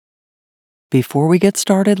Before we get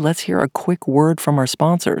started, let's hear a quick word from our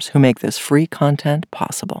sponsors who make this free content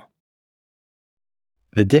possible.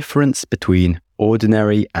 The difference between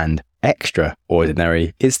ordinary and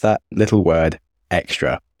extraordinary is that little word,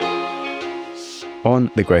 extra.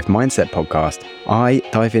 On the Growth Mindset podcast, I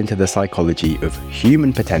dive into the psychology of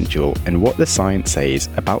human potential and what the science says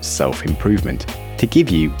about self-improvement to give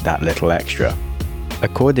you that little extra.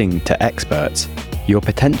 According to experts, your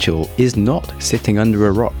potential is not sitting under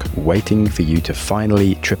a rock waiting for you to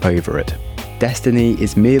finally trip over it. Destiny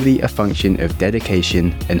is merely a function of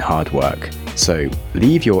dedication and hard work. So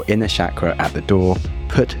leave your inner chakra at the door,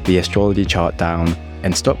 put the astrology chart down,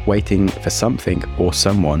 and stop waiting for something or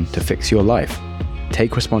someone to fix your life.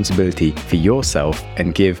 Take responsibility for yourself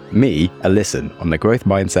and give me a listen on the Growth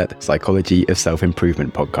Mindset Psychology of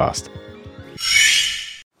Self-Improvement podcast.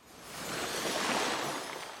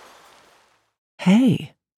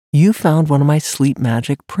 Hey, you found one of my Sleep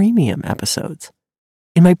Magic Premium episodes.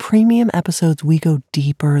 In my premium episodes, we go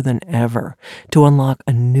deeper than ever to unlock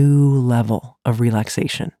a new level of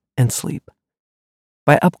relaxation and sleep.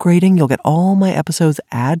 By upgrading, you'll get all my episodes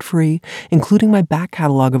ad-free, including my back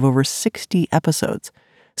catalog of over 60 episodes.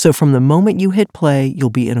 So from the moment you hit play, you'll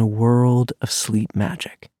be in a world of sleep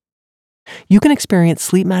magic. You can experience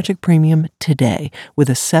Sleep Magic Premium today with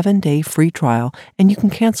a 7-day free trial, and you can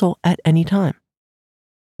cancel at any time.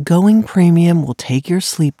 Going premium will take your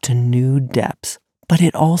sleep to new depths, but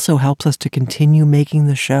it also helps us to continue making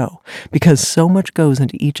the show because so much goes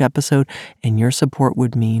into each episode and your support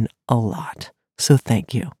would mean a lot. So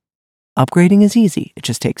thank you. Upgrading is easy. It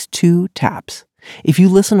just takes 2 taps. If you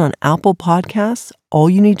listen on Apple Podcasts, all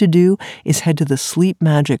you need to do is head to the Sleep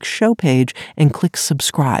Magic show page and click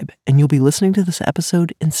subscribe, and you'll be listening to this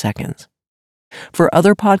episode in seconds. For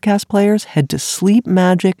other podcast players, head to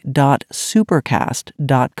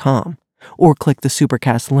sleepmagic.supercast.com or click the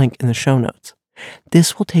Supercast link in the show notes.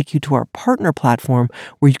 This will take you to our partner platform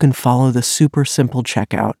where you can follow the super simple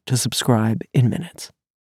checkout to subscribe in minutes.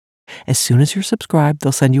 As soon as you're subscribed,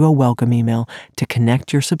 they'll send you a welcome email to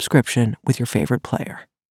connect your subscription with your favorite player.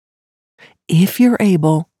 If you're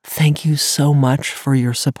able, thank you so much for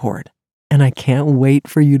your support, and I can't wait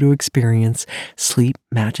for you to experience Sleep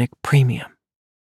Magic Premium.